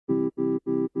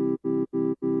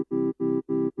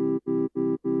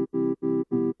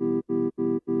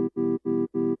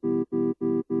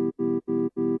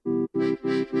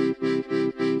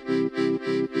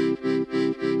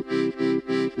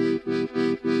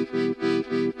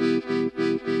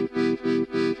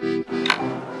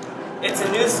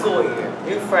school year,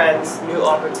 new friends, new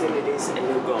opportunities, and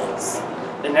new goals.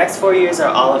 The next 4 years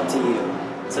are all up to you.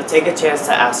 So take a chance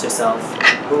to ask yourself,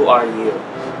 who are you?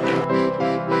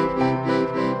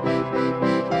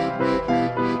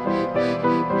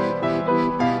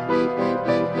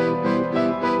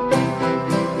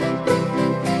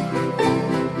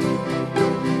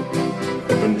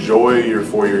 Enjoy your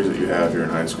 4 years that you have here in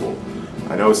high school.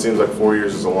 I know it seems like 4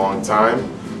 years is a long time,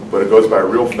 but it goes by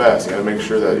real fast. You gotta make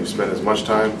sure that you spend as much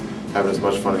time having as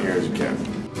much fun here as you can.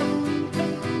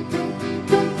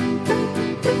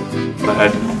 I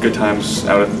had good times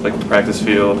out at the practice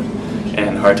field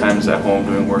and hard times at home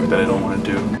doing work that I don't want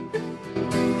to do.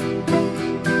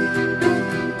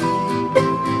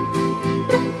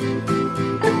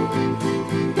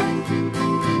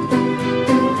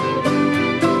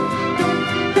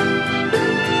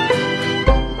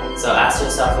 So ask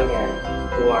yourself again,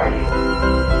 who are you?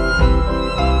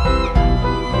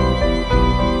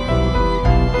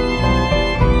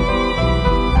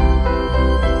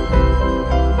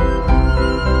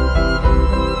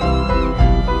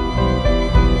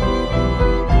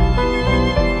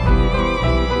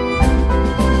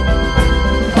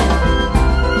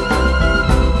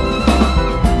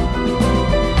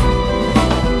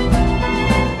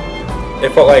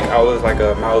 It felt like I was like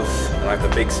a mouse in like a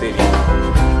big city.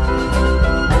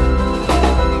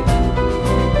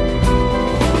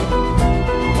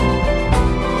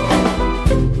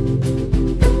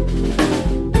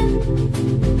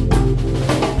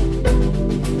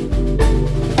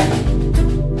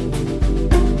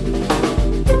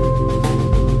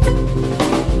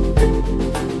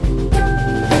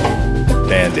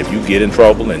 And if you get in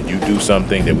trouble and you do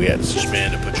something that we had to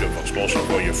suspend or put you on expulsion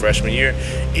for your freshman year,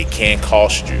 it can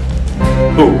cost you.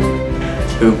 Who?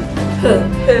 Who? Who?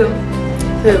 Who?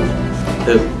 Who?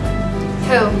 Who?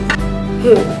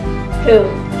 Who? Who?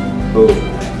 Who? Who?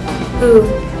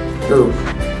 Who? Who? Who?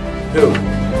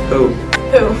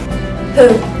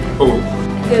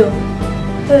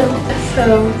 Who? Who?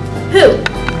 Who?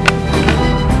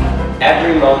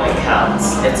 Every moment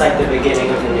counts. It's like the beginning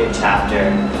of a new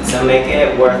chapter, so make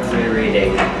it worth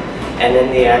rereading. And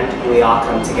in the end, we all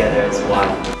come together as one.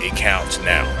 It counts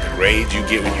now. The grades you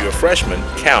get when you're a freshman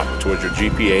count towards your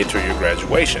GPA to your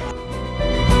graduation.